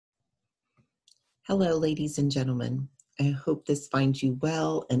Hello, ladies and gentlemen. I hope this finds you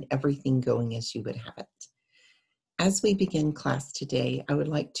well and everything going as you would have it. As we begin class today, I would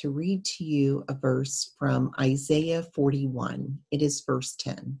like to read to you a verse from Isaiah 41. It is verse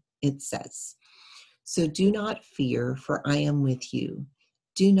 10. It says, "So do not fear, for I am with you.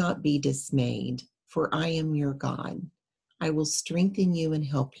 Do not be dismayed, for I am your God. I will strengthen you and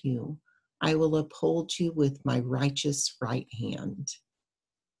help you. I will uphold you with my righteous right hand."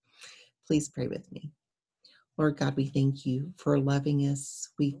 Please pray with me. Lord God, we thank you for loving us.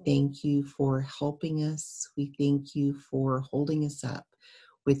 We thank you for helping us. We thank you for holding us up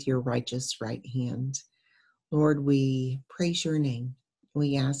with your righteous right hand. Lord, we praise your name.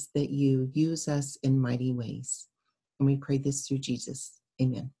 We ask that you use us in mighty ways. And we pray this through Jesus.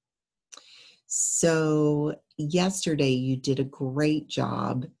 Amen. So yesterday you did a great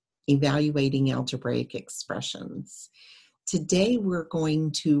job evaluating algebraic expressions. Today we're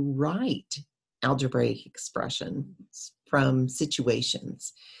going to write algebraic expressions from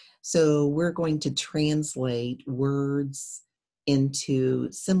situations. So we're going to translate words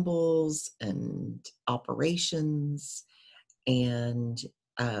into symbols and operations, and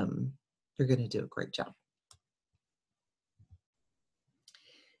you're going to do a great job.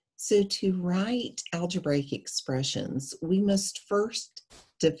 So to write algebraic expressions, we must first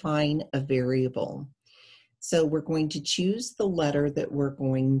define a variable. So we're going to choose the letter that we're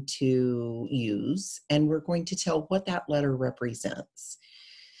going to use, and we're going to tell what that letter represents.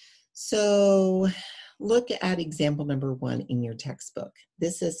 So look at example number 1 in your textbook.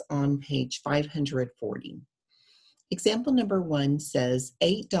 This is on page 540. Example number 1 says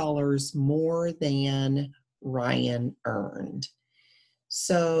 $8 more than Ryan earned.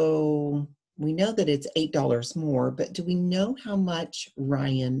 So we know that it's $8 more, but do we know how much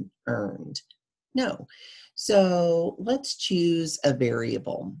Ryan earned? No. So let's choose a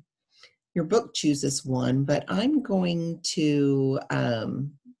variable. Your book chooses one, but I'm going to,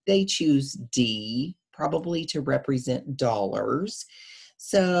 they choose D, probably to represent dollars.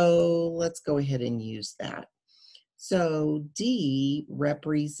 So let's go ahead and use that. So D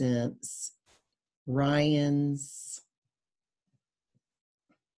represents Ryan's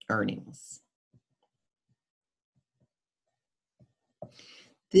earnings.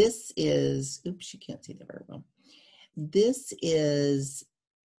 This is, oops, you can't see that very well. This is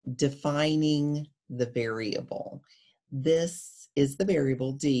defining the variable. This is the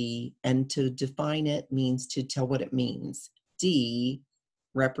variable D, and to define it means to tell what it means. D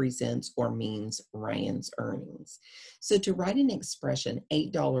represents or means Ryan's earnings. So to write an expression,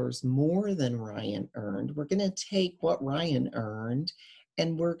 $8 more than Ryan earned, we're going to take what Ryan earned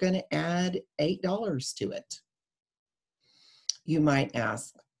and we're going to add $8 to it. You might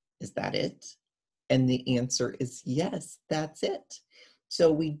ask, is that it? And the answer is yes, that's it.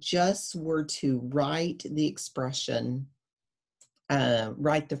 So we just were to write the expression,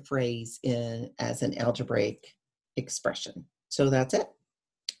 write the phrase as an algebraic expression. So that's it.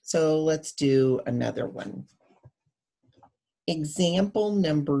 So let's do another one. Example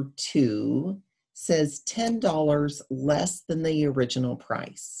number 2 says $10 less than the original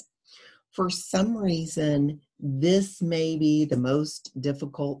price. For some reason, this may be the most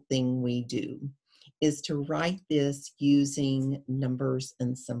difficult thing we do, is to write this using numbers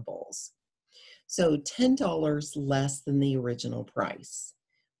and symbols. So $10 less than the original price.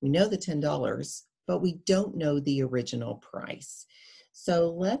 We know the $10, but we don't know the original price. So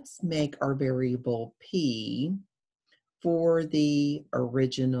let's make our variable P for the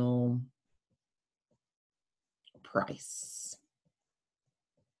original price.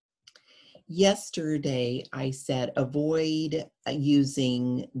 Yesterday, I said avoid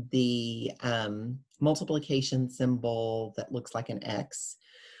using the multiplication symbol that looks like an X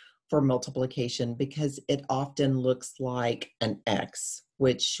for multiplication because it often looks like an X,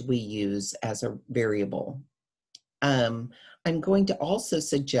 which we use as a variable. I'm going to also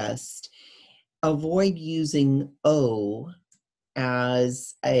suggest avoid using O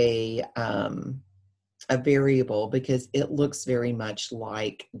as a variable because it looks very much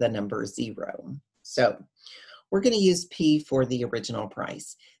like the number 0. So we're going to use P for the original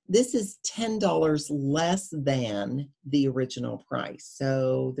price. This is $10 less than the original price.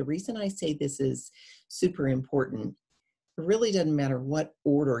 So the reason I say this is super important, it really doesn't matter what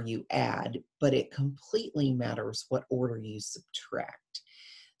order you add, but it completely matters what order you subtract.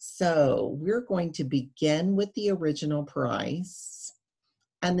 So we're going to begin with the original price,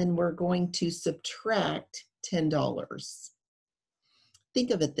 and then we're going to subtract $10. Think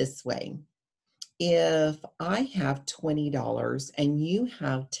of it this way. If I have $20 and you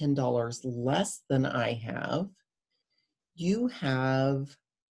have $10 less than I have, you have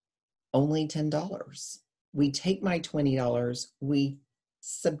only $10. We take my $20, we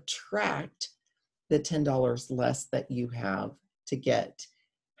subtract the $10 less that you have to get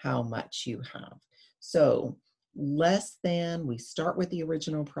how much you have. So less than, we start with the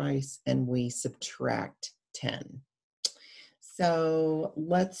original price and we subtract 10. So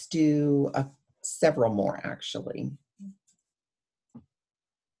let's do several more actually.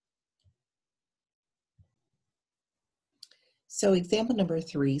 So example number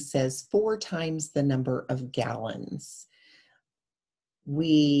 3 says 4 times the number of gallons.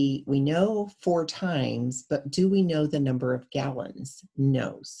 We know 4 times, but do we know the number of gallons?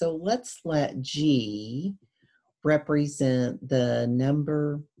 No. So let's let G represent the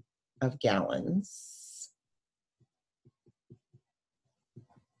number of gallons.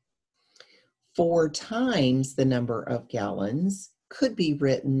 4 times the number of gallons could be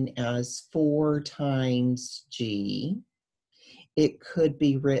written as 4 times G. It could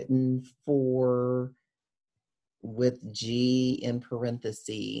be written with G in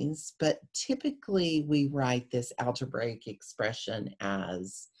parentheses, but typically we write this algebraic expression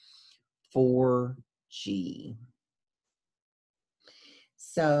as 4G.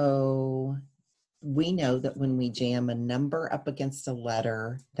 So we know that when we jam a number up against a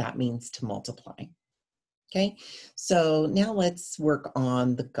letter, that means to multiply. Okay, so now let's work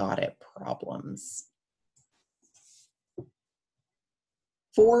on the got it problems.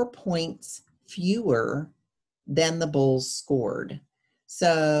 4 points fewer than the Bulls scored.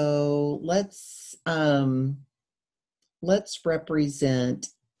 So let's represent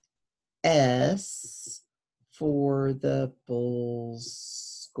S for the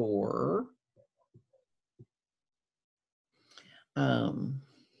Bulls score.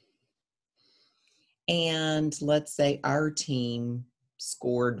 And let's say our team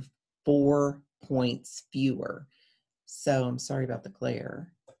scored 4 points fewer. So I'm sorry about the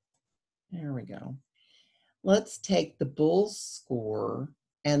glare. There we go. Let's take the Bulls score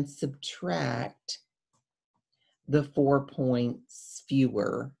and subtract the 4 points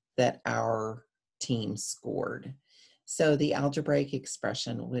fewer that our team scored. So the algebraic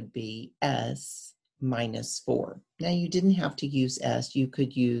expression would be S minus 4. Now you didn't have to use S. You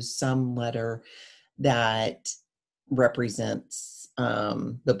could use some letter that represents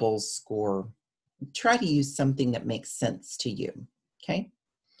the Bulls score. Try to use something that makes sense to you, okay?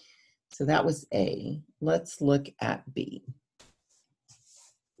 So that was A. Let's look at B.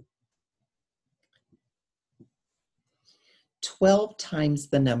 $12 times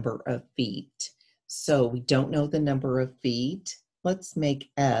the number of feet. So we don't know the number of feet. Let's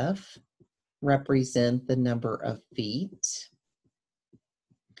make F represent the number of feet.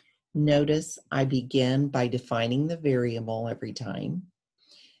 Notice I begin by defining the variable every time.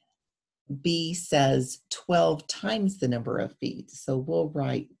 B says 12 times the number of feet, so we'll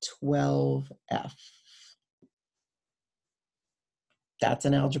write 12F. That's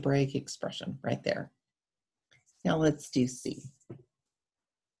an algebraic expression right there. Now let's do C.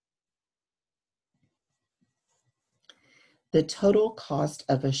 The total cost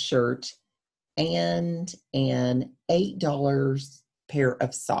of a shirt and an $8 pair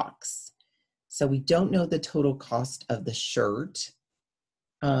of socks. So we don't know the total cost of the shirt.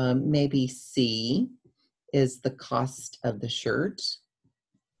 Maybe C is the cost of the shirt.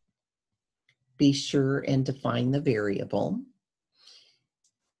 Be sure and define the variable.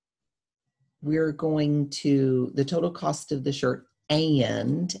 We're going to, the total cost of the shirt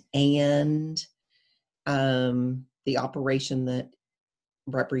and the operation that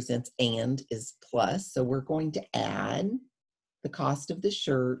represents and is plus. So we're going to add the cost of the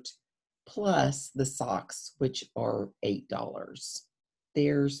shirt plus the socks, which are $8.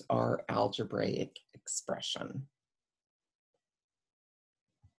 There's our algebraic expression.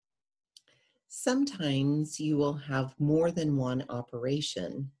 Sometimes you will have more than one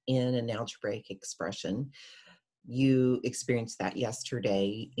operation in an algebraic expression. You experienced that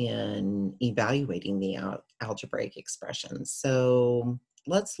yesterday in evaluating the algebraic expressions. So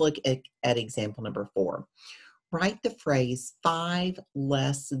let's look at example number 4. Write the phrase 5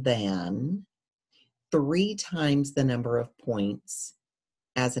 less than 3 times the number of points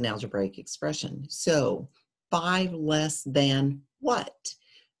as an algebraic expression. So 5 less than what?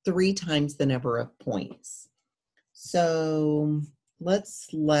 3 times the number of points. So let's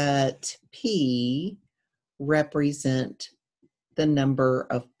let P represent the number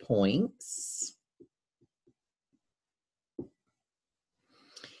of points.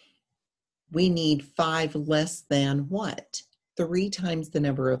 We need 5 less than what? 3 times the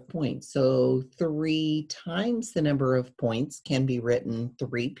number of points. So 3 times the number of points can be written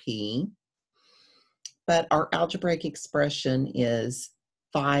 3P. But our algebraic expression is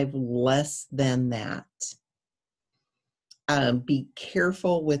 5 less than that. Be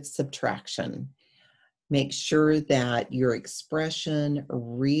careful with subtraction. Make sure that your expression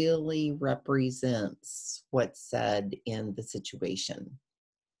really represents what's said in the situation.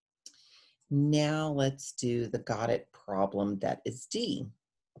 Now let's do the got it problem that is D.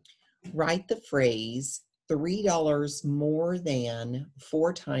 Write the phrase $3 more than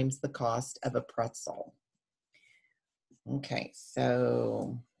 4 times the cost of a pretzel. Okay,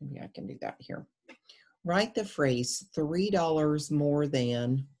 so maybe I can do that here. Write the phrase $3 more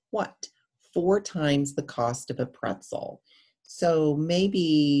than what? 4 times the cost of a pretzel. So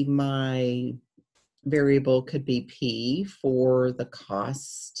maybe my variable could be P for the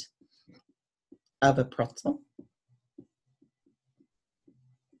cost of a pretzel.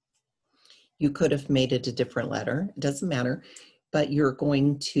 You could have made it a different letter, it doesn't matter, but you're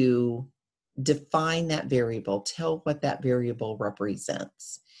going to define that variable, tell what that variable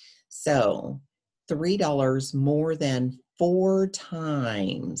represents. So $3 more than 4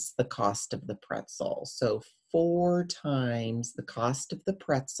 times the cost of the pretzel. So 4 times the cost of the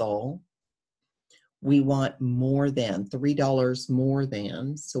pretzel. We want more than, $3 more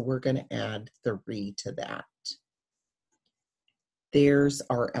than, so we're going to add 3 to that. There's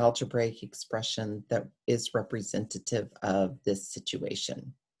our algebraic expression that is representative of this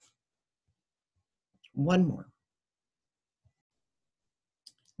situation. One more.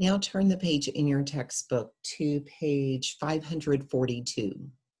 Now turn the page in your textbook to page 542.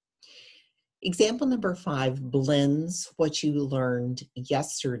 Example number 5 blends what you learned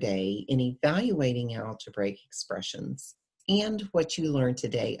yesterday in evaluating algebraic expressions and what you learned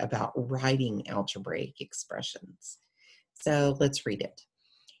today about writing algebraic expressions. So let's read it.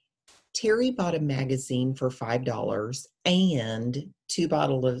 Terry bought a magazine for $5 and 2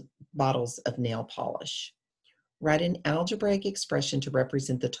 bottles of nail polish. Write an algebraic expression to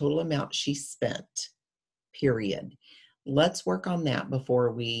represent the total amount she spent, period. Let's work on that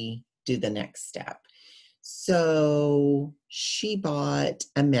before we do the next step. So she bought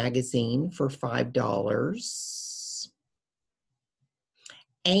a magazine for $5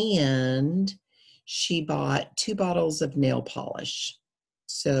 and she bought 2 bottles of nail polish.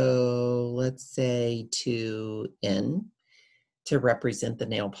 So let's say 2N to represent the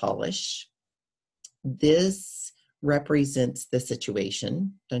nail polish. This represents the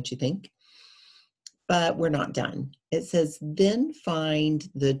situation, don't you think? But we're not done. It says, then find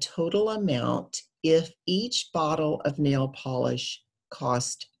the total amount if each bottle of nail polish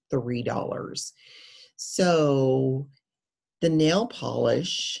cost $3. So the nail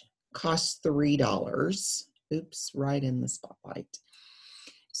polish costs $3. Oops, right in the spotlight.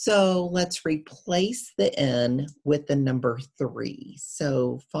 So let's replace the N with the number 3.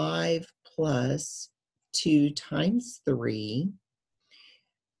 So 5 plus 2 times 3.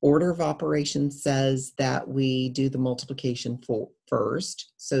 Order of operations says that we do the multiplication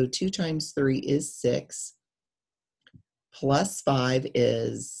first. So 2 times 3 is 6. Plus 5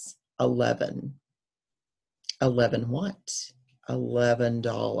 is 11. 11 what?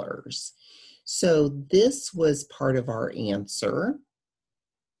 $11. So this was part of our answer.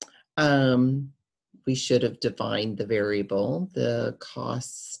 We should have defined the variable, the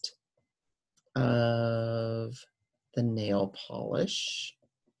cost of the nail polish.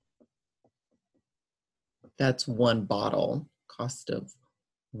 That's 1 bottle, cost of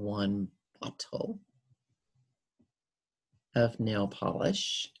 1 bottle of nail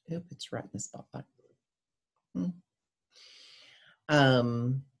polish. Oop, it's right in the spotlight.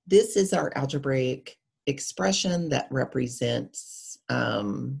 This is our algebraic expression that represents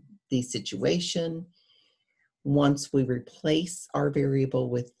the situation. Once we replace our variable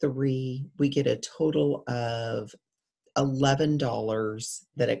with 3, we get a total of $11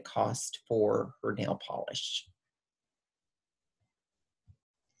 that it cost for her nail polish.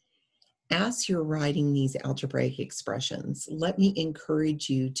 As you're writing these algebraic expressions, let me encourage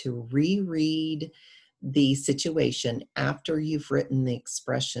you to reread the situation after you've written the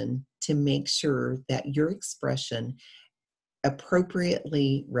expression to make sure that your expression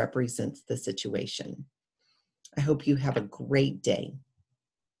appropriately represents the situation. I hope you have a great day.